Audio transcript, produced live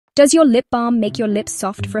Does your lip balm make your lips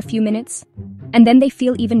soft for a few minutes, and then they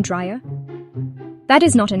feel even drier? That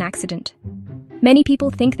is not an accident. Many people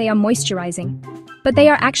think they are moisturizing, but they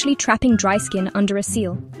are actually trapping dry skin under a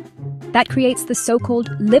seal. That creates the so-called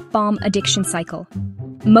lip balm addiction cycle.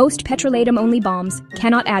 Most petrolatum-only balms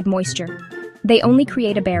cannot add moisture. They only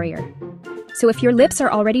create a barrier. So if your lips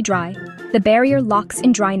are already dry, the barrier locks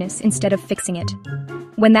in dryness instead of fixing it.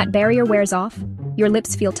 When that barrier wears off, your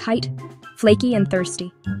lips feel tight, flaky, and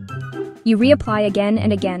thirsty. You reapply again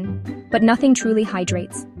and again, but nothing truly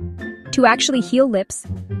hydrates. To actually heal lips,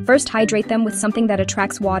 first hydrate them with something that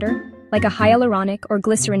attracts water, like a hyaluronic or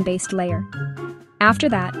glycerin-based layer. After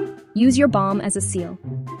that, use your balm as a seal.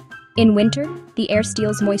 In winter, the air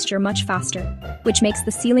steals moisture much faster, which makes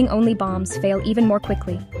the sealing-only balms fail even more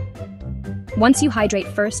quickly. Once you hydrate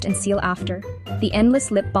first and seal after, the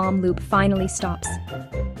endless lip balm loop finally stops.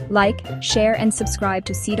 Like, share, and subscribe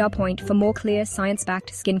to C.Point for more clear,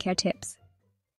 science-backed skincare tips.